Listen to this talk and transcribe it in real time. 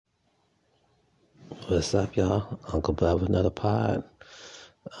What's up, y'all? Uncle Bub with another pod.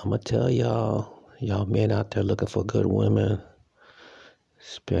 I'ma tell y'all men out there looking for good women,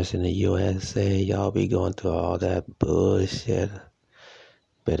 especially in the USA, y'all be going through all that bullshit.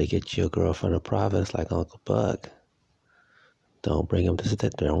 Better get you a girl from the province like Uncle Buck. Don't bring him to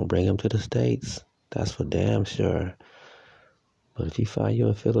the States. That's for damn sure. But if you find you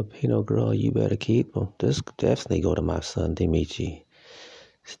a Filipino girl, you better keep him. Just definitely go to my son Dimitri.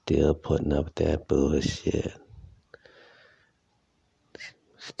 Still putting up that bullshit.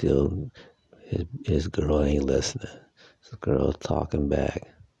 Still, his girl ain't listening. His girl talking back,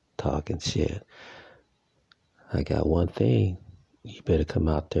 talking shit. I got one thing. You better come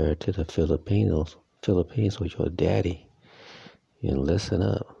out there to the Philippines with your daddy and listen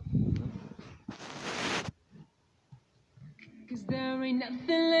up. Cause there ain't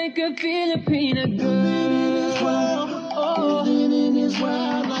nothing like a Filipina girl. Oh, in this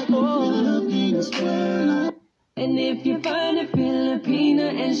world like a Filipina girl. And if you find a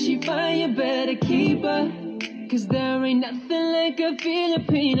Filipina and she fine, you better keep her. Cause there ain't nothing like a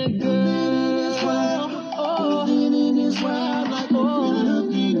Filipina girl. Oh, in this world like a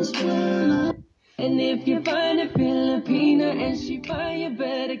Filipina girl. And if you find a Filipina and she fine, you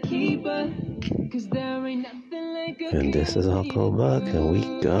better keep her. Cause there ain't nothing like a And this is Uncle Buck, and we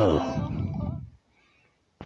go.